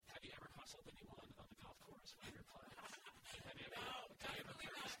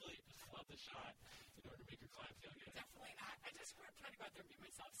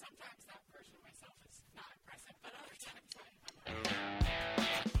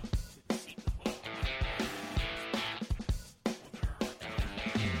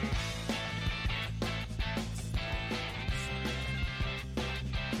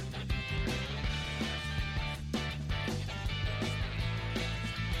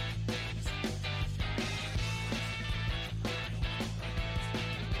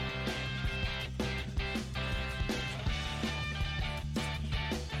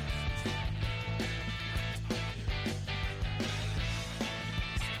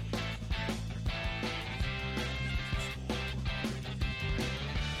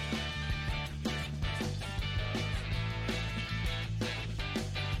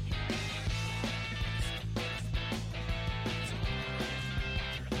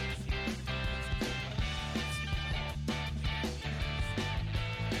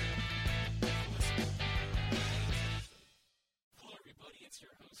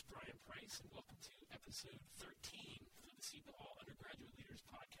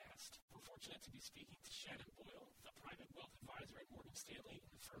Stanley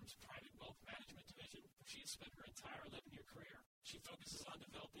in the firm's private wealth management division, where she has spent her entire 11-year career. She focuses on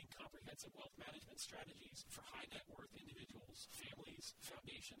developing comprehensive wealth management strategies for high net worth individuals, families,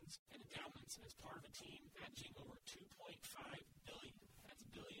 foundations, and endowments, and is part of a team managing over $2.5 billion. That's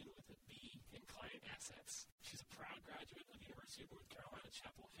billion with a B in client assets. She's a proud graduate of the University of North Carolina,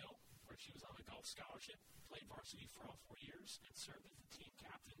 Chapel Hill, where she was on a golf scholarship, played varsity for all 4 years, and served as the team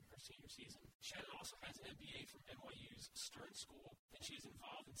captain her senior season. Shannon also has an MBA from NYU's Stern School, and she is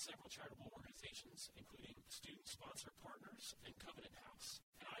involved in several charitable organizations, including Student Sponsor Partners and Covenant House.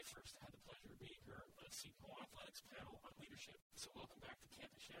 And I first had the pleasure of meeting her on a Seton Hall Athletics panel on leadership. So welcome back to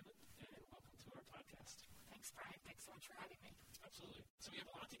campus, Shannon, and welcome to our podcast. Thanks, Brian. Thanks so much for having me. Absolutely. So we have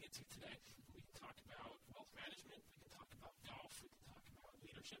a lot to get to today. We can talk about wealth management, we can talk about golf, we can talk about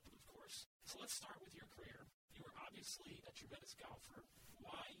leadership, of course. So let's start with your career. You were obviously a tremendous golfer.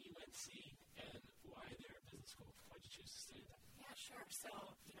 Why UNC and why their business school? Why did you choose to study that? Yeah, sure. So,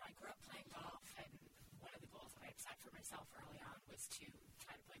 I grew up playing golf, and one of the goals that I had set for myself early on was to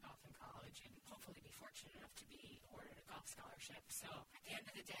try to play golf in college and hopefully be fortunate enough to be awarded a golf scholarship. So at the end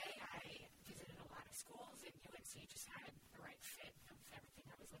of the day, I visited a lot of schools, and UNC just had the right fit of everything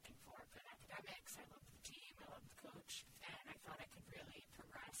I was looking for. Good academics, I loved the team, I loved the coach, and I thought I could really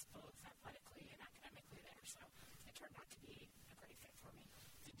progress both athletically and academically there. So it turned out to be a great fit for me.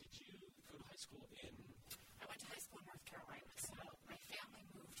 Did you go to high school in? I went to high school in North Carolina. So my family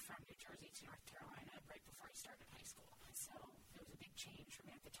moved from New Jersey to North Carolina right before I started high school. So it was a big change for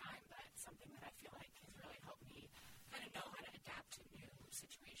me at the time, but something that I feel like has really helped me kind of know how to adapt to new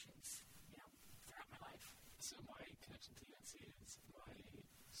situations, throughout my life. So my connection to UNC is my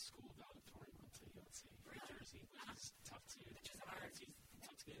school valedictorian went to UNC, New Jersey, which is tough to get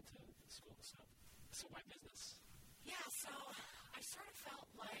into school. So why business? Yeah, so I sort of felt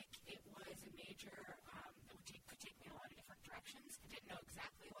like it was a major, could take me in a lot of different directions. I didn't know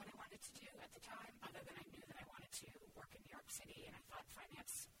exactly what I wanted to do at the time, other than I knew that I wanted to work in New York City, and I thought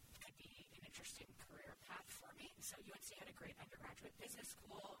finance could be an interesting career path for me. So UNC had a great undergraduate business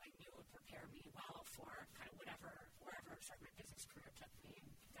school. I knew it would prepare me well for kind of wherever sort of my business career took me, and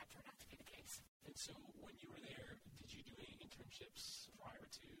that turned out to be the case. And so when you were there, did you do any internships prior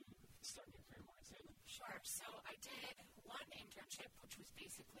to starting your career at Morgan Stanley? Sure. So I did one internship, which was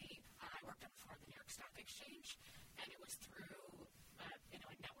basically, I worked on the floor of the New York Stock Exchange, and it was through,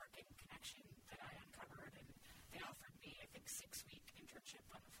 a networking connection that I uncovered, and they offered me, I think, 6-week internship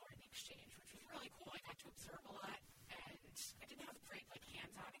on the floor of the exchange, which was really cool. I got to observe a lot, and I didn't have great,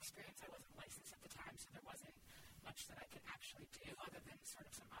 hands-on experience. I wasn't licensed at the time, so there wasn't much that I could actually do other than sort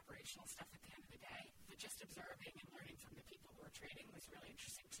of some operational stuff at the end of the day. But just observing and learning from the people who were trading was really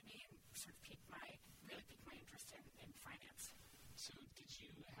interesting to me and sort of piqued my interest in finance. So did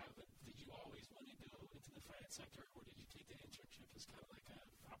you always want to go into the finance sector, or did you take the internship as kind of like an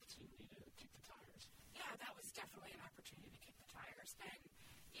opportunity to kick the tires? Yeah, that was definitely an opportunity to kick the tires. And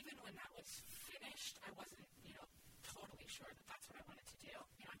even when that was finished, I wasn't, totally sure that that's what I wanted to do.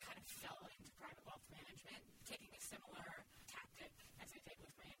 I kind of fell into private wealth management, taking a similar tactic as I did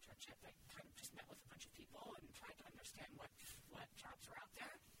with my internship. I kind of just met with a bunch of people and tried to understand what jobs were out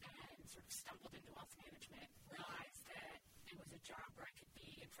there, and sort of stumbled into wealth management, realized that it was a job where I could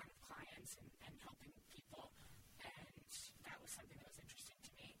be in front of clients and helping people, and that was something that was interesting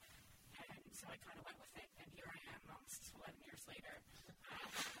to me. And so I kind of went with it, and here I am almost 11 years later.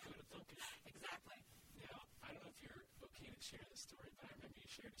 Exactly. Now, I don't know if you're okay to share this story, but I remember you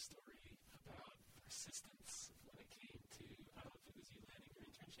shared a story about persistence when it came to, I don't know if it was you landing your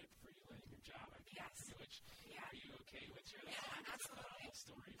internship or you landing your job. Yes. Which, yeah. Are you okay with sharing that? Yeah, absolutely.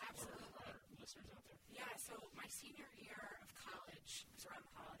 Story absolutely. For our listeners out there? Yeah, so my senior year of college was around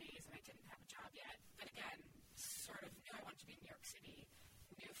the holidays, and I didn't have a job yet. But again, sort of knew I wanted to be in New York City,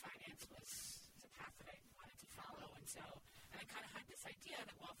 knew finance was a path that I wanted to follow, and I kind of had this idea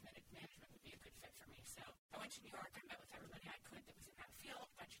that wealth management would be a good fit for me. So I went to New York, I met with everybody I could that was in that field,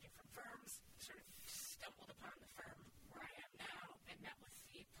 a bunch of different firms, sort of stumbled upon the firm where I am now, and met with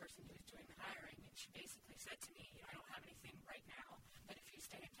the person who was doing the hiring, and she basically said to me, I don't have anything right now, but if you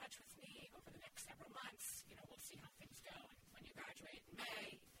stay in touch with me over the next several months, we'll see how things go. And when you graduate in May,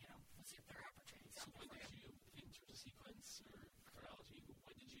 we'll see if there are opportunities out there for you. In terms of sequence or chronology,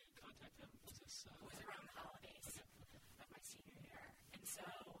 when did you contact them? Was this? It was around the holidays of my senior year. And so,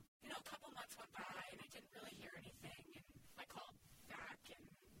 a couple months went by, and I didn't really hear anything, and I called back, and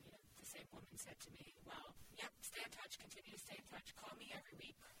the same woman said to me, well, yep, stay in touch, continue to stay in touch, call me every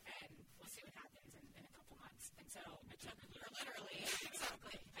week, and we'll see what happens in a couple months. And so I took her literally,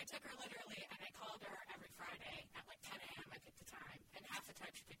 exactly, and I called her every Friday at 10 a.m. I picked the time, and half the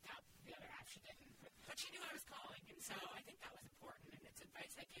time she picked up, the other half she didn't. But she knew I was calling, and so I think that was important, and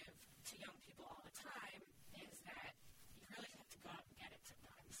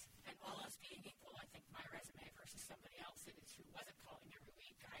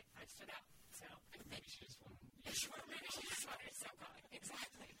stood out. So I think Maybe she just wanted maybe she just wanted to so going.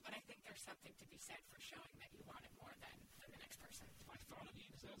 Exactly. But I think there's something to be said for showing that you want it more than the next person. I thought of you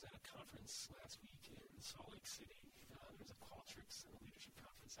because I was at a conference last week in Salt Lake City. There was a Qualtrics and a leadership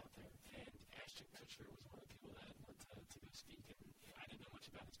conference out there, and Ashton Kutcher was one of the people that went to go speak. And I didn't know much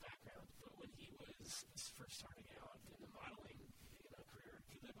about his background, but when he was first starting out in the modeling career,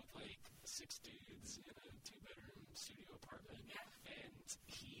 he lived with like 6 dudes in a 2-bedroom studio apartment, and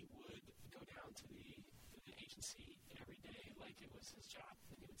he would go down to the agency every day like it was his job,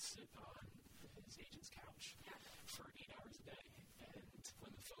 and he would sit on his agent's couch for 8 hours a day. And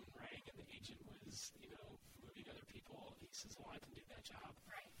when the phone rang and the agent was, moving other people, he says, "Well, I can do that job."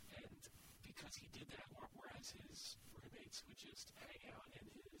 Right. And because he did that, whereas his roommates would just hang out in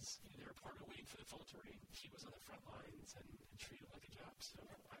their apartment waiting for the phone to ring, he was on the front lines and treated it like a job. So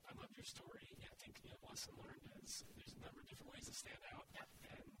I love your story. I think lesson learned is there's a number of different ways to stand out,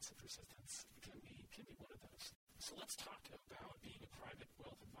 and persistence can be one of those. So let's talk about being a private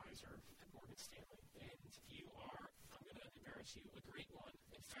wealth advisor at Morgan Stanley. And you are, I'm going to embarrass you, a great one.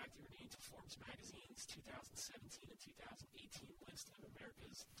 In fact, you were named to Forbes Magazine's 2017 and 2018 list of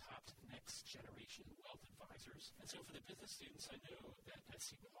America's top next generation wealth advisors. And so for the business students, I know that at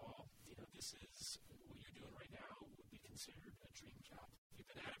Seton Hall, this is what you're doing right now would be considered a dream job. You've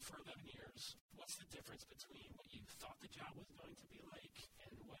been at it for 11 years. What's the difference between what you thought the job was going to be like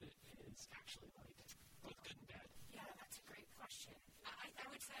and what it is actually like, both good and bad? Yeah, that's a great question. I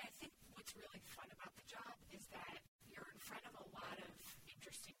would say I think what's really fun about the job is that you're in front of a lot of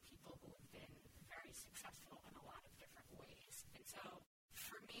interesting people who have been very successful in a lot of different ways. And so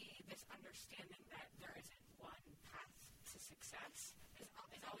for me, this understanding that there isn't one path to success is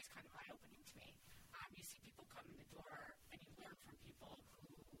always kind of eye-opening to me. You see people come in the door and you learn from people who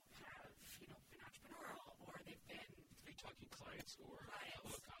have, been entrepreneurial or they've been... Are you talking clients or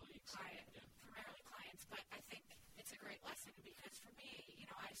fellow colleagues? Primarily clients, but I think it's a great lesson because for me,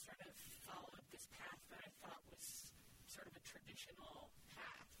 I sort of followed this path that I thought was sort of a traditional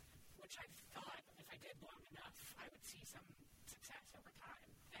path, which I thought if I did long enough, I would see some success over time.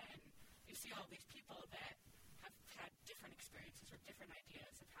 And you see all these people that have had different experiences or different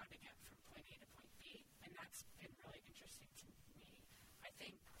ideas of how to get from point A to point B, and that's been really interesting to me. I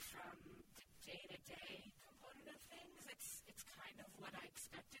think from the day-to-day component of things, it's kind of what I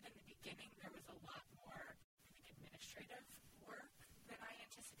expected in the beginning. There was a lot more, administrative work than I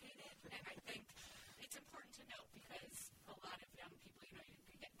anticipated, and I think it's important to note because a lot of young people,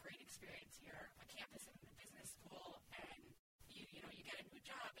 you get great experience here, a campus in a business school, and you get into a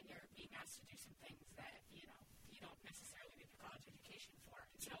job and you're being asked to do some things that, you don't necessarily need a college education for.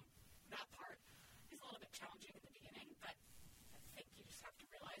 And so that part is a little bit challenging in the beginning, but I think you just have to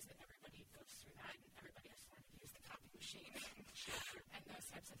realize that everybody goes through that and everybody has to learn to use the copy machine and those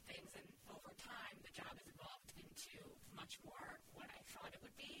types of things. And over time, the job has evolved into much more what I thought it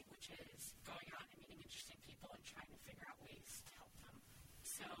would be, which is going out and meeting interesting people and trying to figure out ways to help them.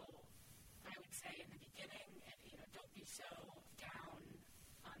 So I would say in the beginning, don't be so down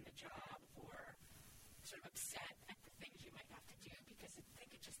on the job or sort of upset at the things you might have to do because I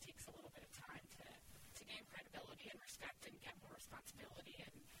think it just takes a little bit of time to gain credibility and respect and get more responsibility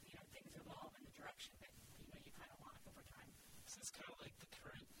and, things evolve in the direction that, you kind of want over time. So it's kind of like the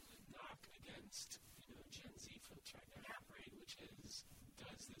current knock against, Gen Z folks right now, right? Which is,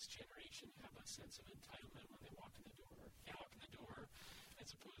 does this generation have a sense of entitlement when they walk in the door? They walk in the door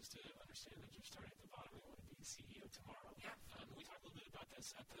as opposed to understand that you're starting at the bottom and want to be the CEO tomorrow. Yeah. We talked a little bit about this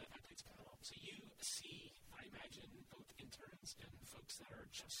at the athletes panel. So you see, I imagine, both interns and folks that are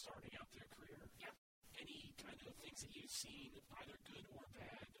just starting out their career. Yeah. Any kind of things that you've seen, either good or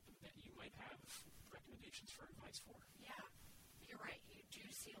bad, that you might have recommendations for advice for? Yeah, you're right. You do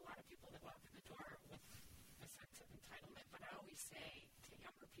see a lot of people that walk in the door with a sense of entitlement, but I always say to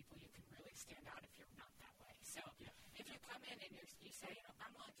younger people, you can really stand out if you're not that way. So if you come in and you say,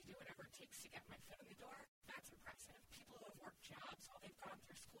 I'm willing to do whatever it takes to get my foot in the door, that's impressive. People who have worked jobs while they've gone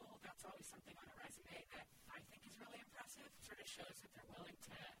through school, that's always something on a resume that I think is really impressive. It sort of shows that they're willing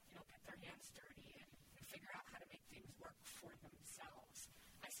to, get their hands dirty and figure out how to make things work for themselves.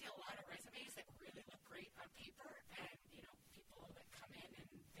 I see a lot of resumes that really look great on paper and, people that come in and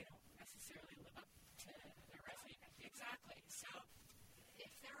they don't necessarily live up to their resume. Exactly. So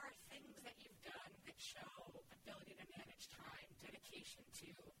if there are things that you've done that show ability to manage time, dedication to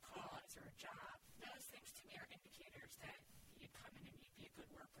a cause or a job, those things to me are indicators that you'd come in and you'd be a good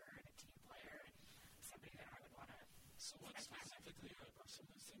worker and a team player and somebody that I would want to. So what specifically are some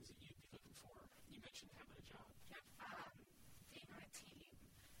of those things that you'd be looking for? You mentioned having a job. Yeah. Being on a team,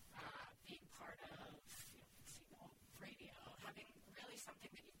 being part of, radio, having really something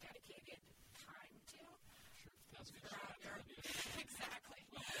that you've dedicated Sounds good. Exactly.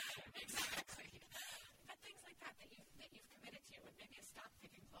 Exactly. But things like that you've committed to, and maybe a stock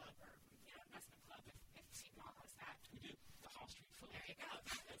picking club or investment club if Seton Hall has that. We do the Hall Street Fund. There you go.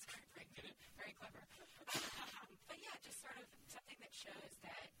 That's great. Get it? Very clever. But yeah, just sort of something that shows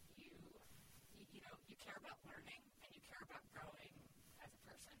that you care about learning and you care about growing as a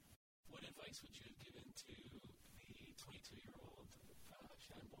person. What advice would you have given to the 22-year-old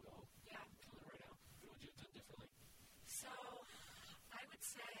Shannon Boyle? Yeah. Coming right out. What would you have done differently? So I would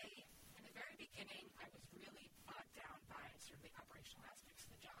say in the very beginning, I was really bogged down by sort of the operational aspects of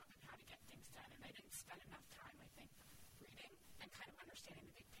the job and how to get things done. And I didn't spend enough time, I think, reading and kind of understanding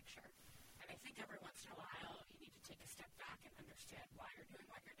the big picture. And I think every once in a while, you need to take a step back and understand why you're doing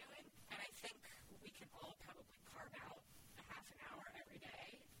what you're doing. And I think we can all probably carve out a half an hour every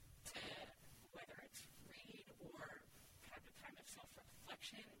day to, whether it's read or have a time of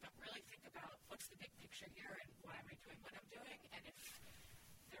self-reflection, but really think about what's the big picture here and why am I doing what I'm doing. And if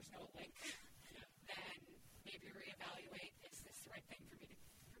there's no link, then maybe reevaluate, is this the right thing for me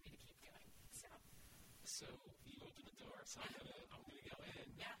to keep doing? So you open the door, so I'm gonna go in.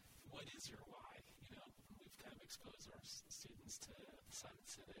 Yeah. What is your why? We've kind of exposed our students to Simon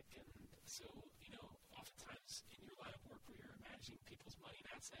Sinek, and so oftentimes in your line of work where you're managing people's money and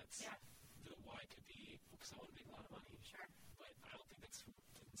assets, the why could be because I want to make a lot of money. Sure. But I don't think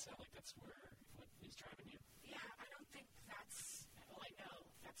didn't sound like that's what is driving you. Yeah, I don't think that's. Well, I know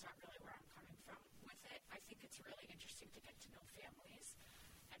that's not really where I'm coming from with it. I think it's really interesting to get to know families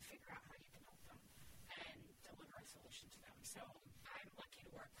and figure out how you can help them and deliver a solution to them. So I'm lucky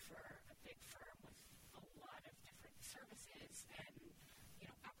to work for a big firm with a lot of different services and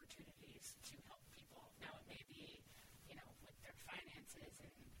opportunities to help people. Now it may be with their finances,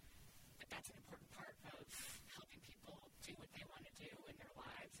 but that's an important part of helping people do what they want to do in their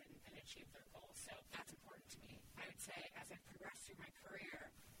lives and achieve their goals. So that's important to me. I would say as I progress through my career,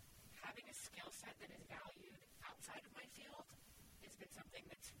 having a skill set that is valued outside of my field has been something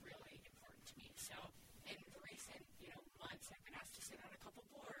that's really important to me. So in the recent months, I've been asked to sit on a couple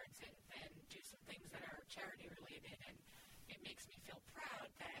boards and do some things that are charity related, and it makes me feel proud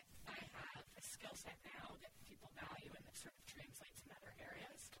that I have a skill set now that people value and that sort of translates in other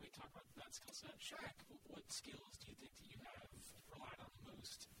areas. Can we talk about that skill set? Sure. What skills do you think that you have relied on the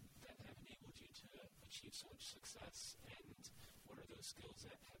most that have enabled you to achieve so much success, and what are those skills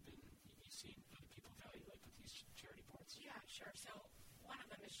that have been you've seen other people value, like with these charity boards? Yeah, sure. So one of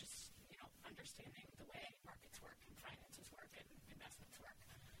them is just understanding the way markets work and finances work and investments work.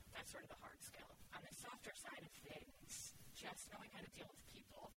 That's sort of the hard skill. On the softer side of things, just knowing how to deal with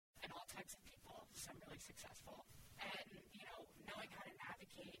people and all types of people, some really successful, and knowing how to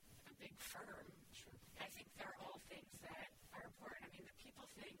navigate a big firm. Sure. I think they're all things that are important. I mean, the people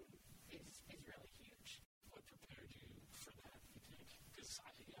thing is really huge. What prepared you for that, you think? Because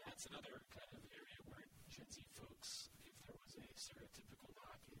that's another kind of area where Gen Z folks, if there was a stereotypical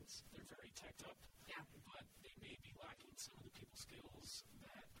knock, is they're very teched up, but they may be lacking some of the people skills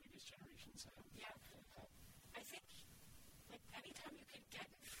that previous generations have. Yeah. I think anytime you can get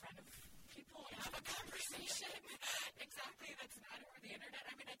in front of people and have a conversation, exactly, that's not over the internet.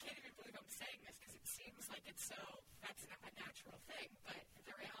 I mean, I can't even believe I'm saying this because it seems like that's not a natural thing, but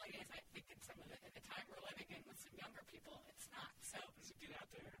the reality is I think in the time we're living in with some younger people, it's not. So get out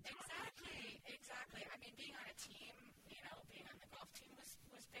there. Exactly. I mean, being on a team, being on the golf team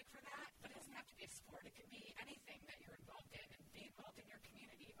was big for that, but it doesn't have to be a sport. It can be anything that you're involved in, and be involved in your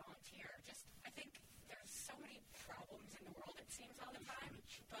community, volunteer. I think there's so many problems in the world, it seems, all the time,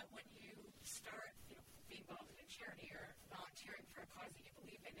 but when you start, being involved in charity or volunteering for a cause that you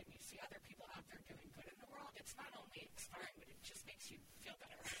believe in and you see other people out there doing good in the world, it's not only inspiring, but it just makes you feel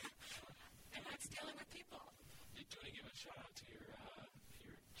better. And that's dealing with people. Do you want to give a shout out to your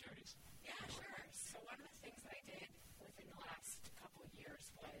charities? Yeah, sure. So one of the things that I did within the last couple of years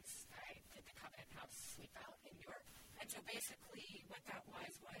was I did the Covenant House Sleep Out in New York. And so basically what that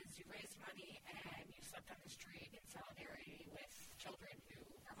was you raised money and you slept on the street in solidarity with children who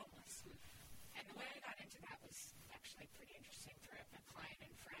are homeless. And the way I got into that was actually pretty interesting through a client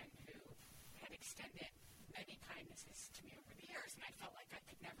and friend who had extended many kindnesses to me over the years, and I felt like I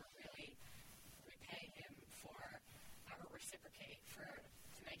could never really repay him for or reciprocate for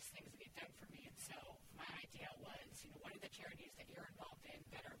the nice things that he'd done for me. And so my idea was, what are the charities that you're involved in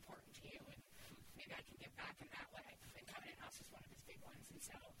that are important to you, and maybe I can give back in that way. And Covenant House was one of his big ones, and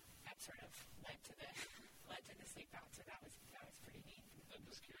so that sort of led to the sleep out. So that was pretty neat. I'm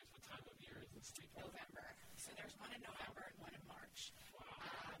just curious, what time of year is the sleep out? November. So there's one in November and one in March.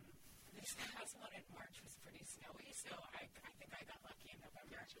 Wow. This last one in March was pretty snowy, so I think I got lucky in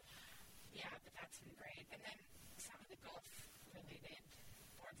November. Gotcha. Yeah, but that's been great. And then related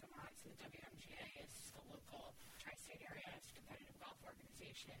boards I'm on. So the WMGA is the local tri-state area competitive golf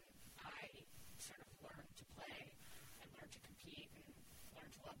organization. I sort of learned to play and learned to compete and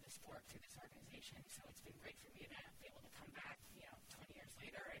learned to love the sport through this organization. So it's been great for me to be able to come back, 20 years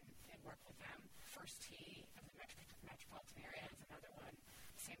later and work with them. First tee of the metropolitan area is another one.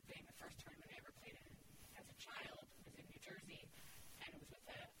 Same thing, the first tournament I ever played in as a child was in New Jersey, and it was with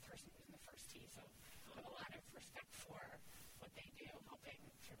a person who was in the first tee. So I have a lot of respect for what they do, helping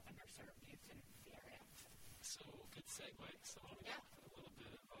sort of underserved youth in the area. So, good segue. So, I want to talk a little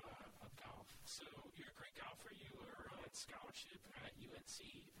bit of golf. So, you're a great golfer. You are on scholarship at UNC,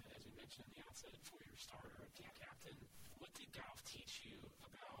 as we mentioned in the outset, four-year starter, team captain. What did golf teach you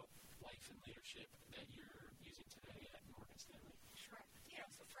about life and leadership that you're using today at Morgan Stanley? Sure.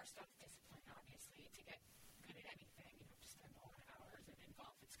 So first off, discipline, obviously. To get good at anything, you have to spend a lot of hours, and in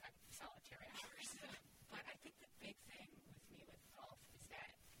golf, it's kind of solitary hours. But I think the big thing with me with golf is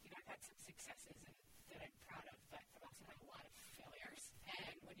that, I've had some successes that I'm proud of, but I've also had a lot of failures.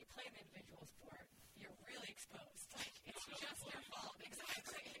 And when you play an individual sport, you're really exposed. It's just their fault.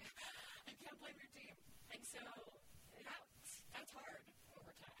 Exactly. You can't blame your team. And so that's hard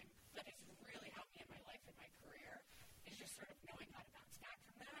over time. But it's really helped me in my life and my career is just sort of knowing how to bounce back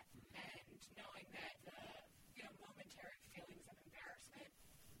from that and knowing that the momentary feelings of embarrassment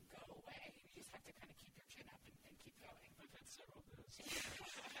go away. You just have to kind of keep your chin up and keep going. I've had several of those.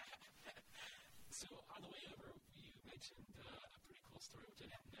 So on the way over, you mentioned a pretty cool story, which I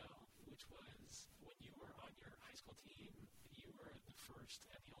didn't know, which was when you were on your high school team, you were the first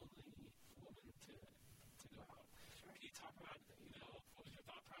and the only woman to go out. Sure. Can you talk about, what was your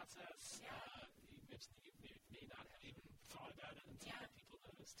thought process? Yeah. You mentioned that you may not have even thought about it until people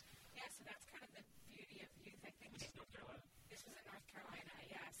noticed. Yeah, so that's kind of the beauty of youth, I think. This is North Carolina. This was in North Carolina,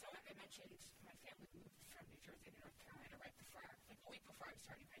 yeah. So like I mentioned, my family moved from New Jersey to North Carolina right before, like a week before I was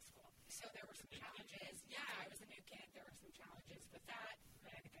starting high school. So there were some challenges. Yeah, I was a new kid. There were some challenges with that.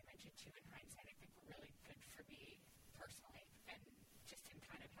 But I think I mentioned too in hindsight, I think were really good for me personally. And just in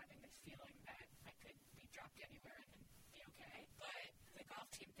kind of having this feeling that I could be dropped anywhere and be okay. But the golf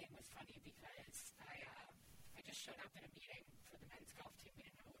team thing was funny because I just showed up in a meeting for the men's golf team. We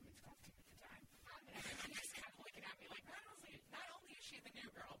didn't have a women's golf team at the time. And everybody was kind of looking at me like, not only is she the new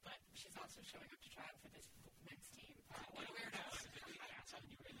girl, but she's also showing up to try out for this men's team. What a weirdo. When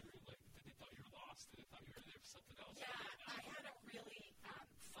you were in the room, did they thought you were lost? Did they thought you were there for something else? Yeah, I had a really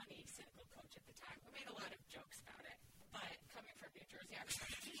funny, cynical coach at the time. We made a lot of jokes about it, but coming from New Jersey, I was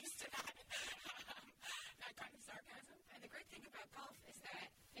sort of used to that kind of sarcasm. And the great thing about golf is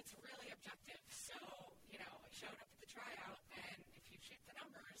that it's really objective. So, I showed up at the tryout, and if you shoot the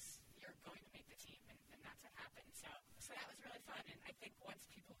numbers, you're going to make the team, and that's what happened. So that was really fun, and I think once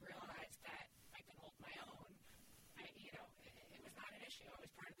people realized that I can hold my own, it was not an issue. I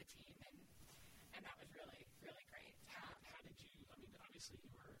was part of the team, and that was really, really great. How did you, obviously you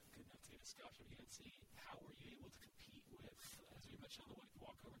were good enough to get a scholarship at UNC. How were you able to compete with, as we mentioned on the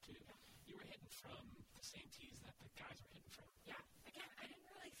walk over to, you were hitting from the same tees that the guys were hitting from? Yeah. Again, I didn't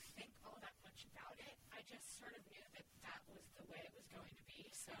really think all that much about it. I just sort of knew that was the way it was going to be.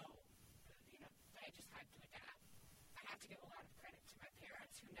 So, I just had to adapt. I have to give a lot of credit to my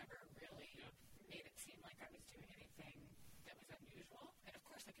parents who never really made it seem like I was doing anything that was unusual. And of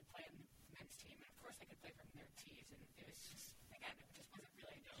course I could play on the men's team, and of course I could play from their tees, and it was just, again, it just wasn't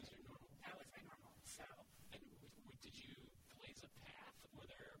really That was your normal. That was my normal. So. And did you blaze a path? Were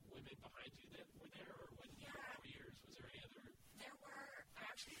there women behind you that were there, or when you were 4 years, was there any other? There were. I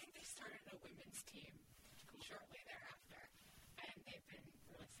actually think they started a women's team shortly thereafter, and they've been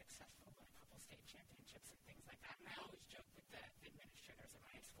really successful, won a couple state championships and things like that. And I always joke with the administrators of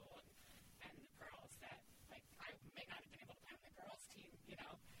my high school and the girls that, I may not have been able to play on the girls' team,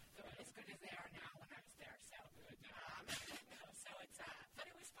 as good as they are now when I was there. So, but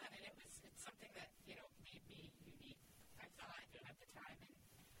it was fun, and it's something that, made me unique, I thought, at the time,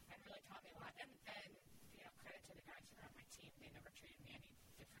 and really taught me a lot. And credit to the guys who are on my team. They never treated me any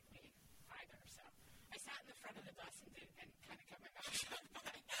differently either. So I sat in the front of the bus and kind of kept my mouth shut,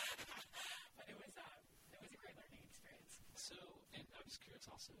 but it was a great learning experience. So, and I was curious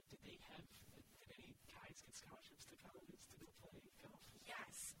also, did any guys get scholarships to colleges to go play golf?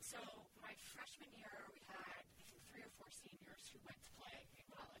 Yes. So my freshman year, we had, I think, 3 or 4 seniors who went to play in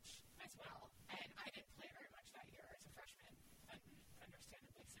college as well. And I didn't play very much that year as a freshman,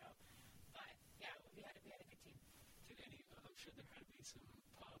 understandably so. But yeah, we had a good team. I'm sure there had to be some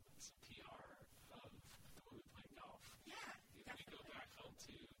PR of the women playing golf. Yeah, If we go back home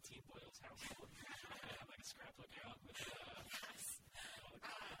to Team Boyle's household, have a scrapbook out with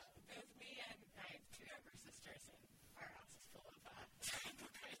both me and I have 2 younger sisters, and our house is full of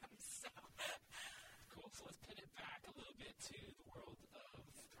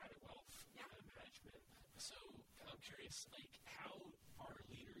curious, like, how are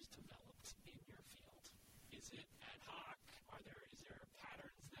leaders developed in your field? Is it ad hoc? Is there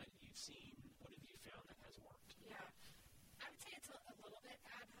patterns that you've seen? What have you found that has worked? Yeah, I would say it's a little bit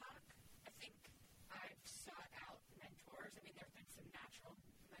ad hoc. I think I've sought out mentors. I mean, there have been some natural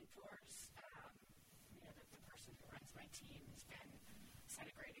mentors. The person who runs my team has set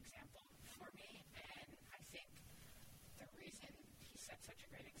a great example for me, and I think the reason he set such a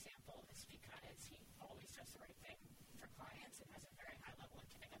great example is because he always does the right thing for clients and has a very high level of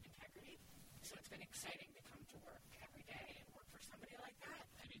integrity. So it's been exciting to come to work every day and work for somebody like that.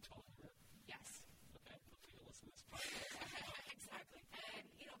 Have you told him that? Yes. Okay, hopefully you'll listen to this podcast. Exactly. And,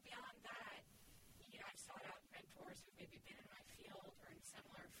 beyond that, I've sought out mentors who've maybe been in my field or in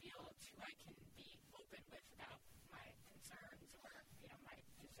similar fields who I can be open with about my concerns or, my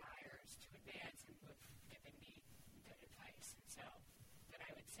desires to advance and who have given me good advice. And so, but I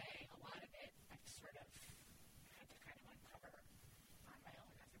would say a lot of it I've sort of had to kind of uncover on my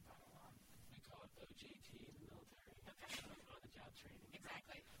own as I've gone along. We call it OJT in the military. Okay. On-the-job training.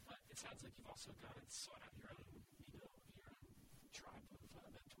 Exactly. But it sounds like you've also gone and sought out your own tribe of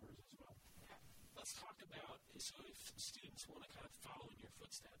mentors as well. Yeah. Let's talk about, so if students want to kind of follow in your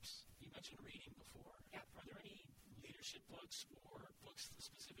footsteps, you mentioned reading before. Yeah. Are there any leadership books or books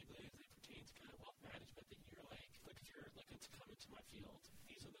specifically as they pertain to kind of wealth management that you're like if you're looking to come into my field,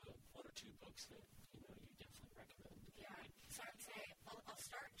 these are the one or two books that, you definitely recommend? Yeah. So I would say I'll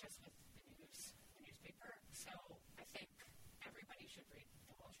start just with the newspaper. So I think everybody should read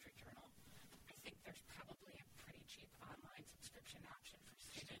the Wall Street Journal. I think there's probably a pretty cheap online subscription option for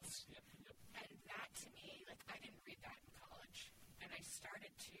students. Yep. And that to me, I didn't read that in college. And I started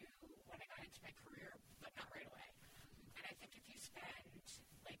to when I got into my career, but not right away. And I think if you spend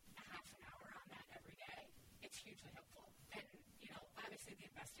a half an hour on that every day, it's hugely helpful. And, obviously the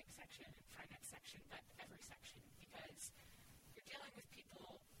investing section and finance section, but every section, because you're dealing with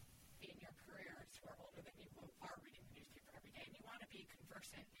people in your careers who are older than you who are reading the newspaper every day, and you want to be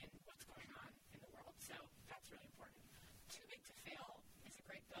conversant in what's going on in the world. So that's really important. Too Big to Fail is a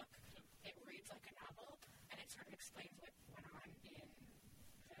great book. It reads like a novel, and it sort of explains what went on in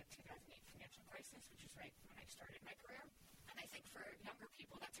the 2008 financial crisis, which is right when I started my career. And I think for younger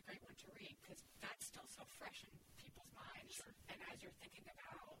people, that's a great one to read because that's still so fresh in people's minds. Sure. And as you're thinking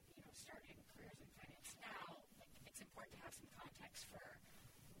about, starting careers in finance now, it's important to have some context for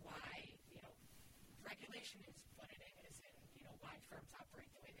why, regulation is what it is and, why firms operate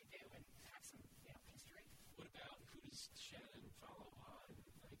the way they do and have some, history. What about who does Shannon follow on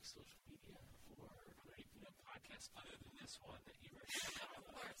social media or podcasts other than this one that you recommend? Of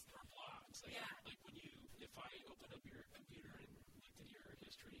course. Or blogs? If I open up your computer and looked at your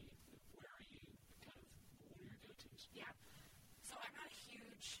history, what are your go-tos? Yeah. So I'm not a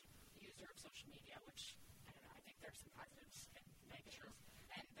huge user of social media, which, I don't know, I think there's some positives and negatives. Sure.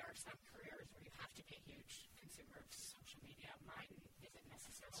 And there are some careers where you have to be a huge consumer of social media. Mine isn't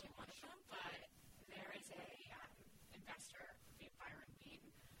necessarily one of them, but there is a investor, Byron Bean,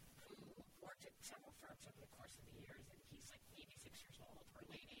 who worked at several firms over the course of the years, and he's 86 years old or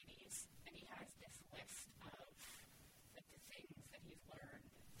late 80s, and he has this list of the things that he's learned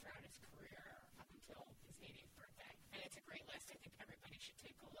throughout his career up until his 80th birthday. And it's a great list. I think everybody should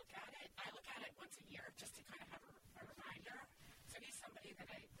take a look at it. I look at it once a year just to kind of have a reminder. So he's somebody that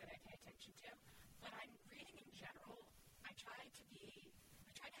I pay attention to. But I'm reading in general. I try to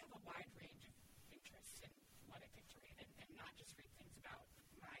have a wide range of interests in what I pick to read and not just read things about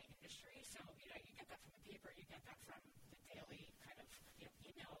my industry. So, you get that from the paper, you get that from the daily kind of,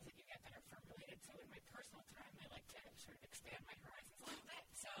 emails that you get that are firm related. So in my personal time, I like to sort of expand my horizons a little bit.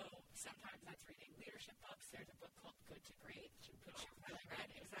 So sometimes that's reading leadership books. There's a book called Good to Great, which you've really read.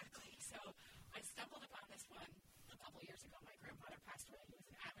 Exactly. So I stumbled upon this one a couple years ago. My grandfather passed away. He was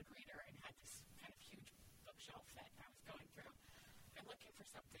an avid reader and had this kind of huge bookshelf that I was going through. I'm looking for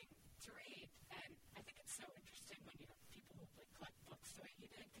something to read, and I think it's so interesting when you have people who collect books the way he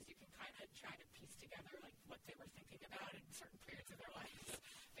did, because you can kind of try to piece together what they were thinking about in certain periods of their lives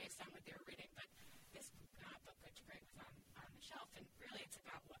based on what they were reading. But this book, Good to Great, was on the shelf, and really it's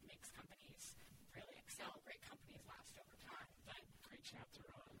about what makes companies really excel. Great companies last over time. But great chapter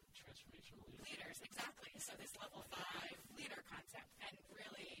on transformational leaders, exactly. So this level 5 leader concept, and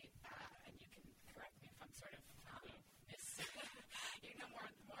really, and you can correct me if I'm sort of you know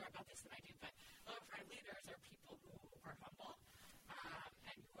more about this than I do, but level 5 leaders are people who are humble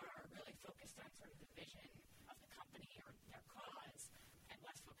and who are really focused on sort of the vision of the company or their cause and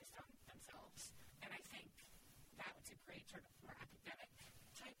less focused on themselves. And I think that was a great sort of more academic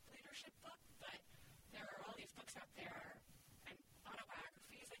type leadership book, but there are all these books out there and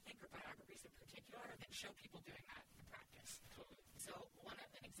autobiographies, I think, or biographies in particular, that show people doing that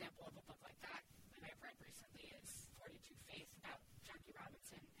example of a book like that I've read recently is 42 Faith, about Jackie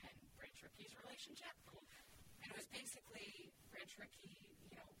Robinson and Branch Rickey's relationship. And it was basically Branch Rickey,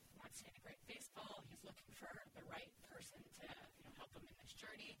 wants to integrate baseball. He's looking for the right person to, help him in this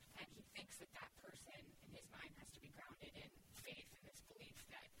journey. And he thinks that person, in his mind, has to be grounded in faith and this belief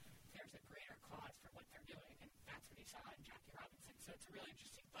that there's a greater cause for what they're doing. And that's what he saw in Jackie Robinson. So it's a really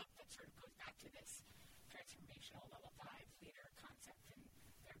interesting book that sort of goes back to this transformational level 5 leader concept, and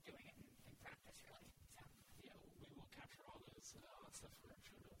they're doing it in practice, really. So, we will capture all those stuff for our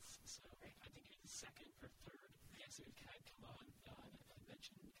show notes. So I think you're the second or third guest we've had come on and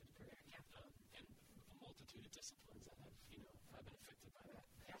mention career, and a multitude of disciplines that have, been affected by that.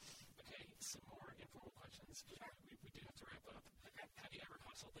 Yeah. Okay, some more informal questions. Sure. We do have to wrap up. Okay. Have you ever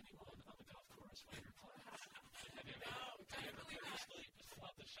hustled anyone on the golf course while you're playing? Have you ever purposely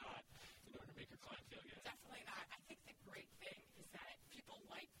flubbed the shot in order to make your client feel good? Definitely not. I think the great thing is that people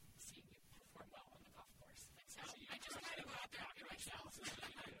like seeing you perform well on the golf course. And so I just kind of go out there and be myself.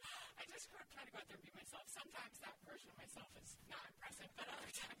 I just kind of go out there and be myself. Sometimes that version of myself is not impressive, but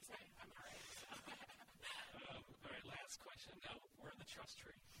other times I'm all right. All right, last question. Now, we're in the trust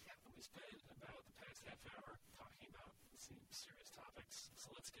tree. Yep. We spent about the past half hour talking about some serious topics.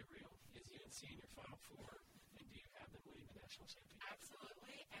 So let's get real. Is UNC in your Final Four, and do you have them winning the national championship?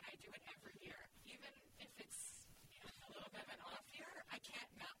 Absolutely, and I do it every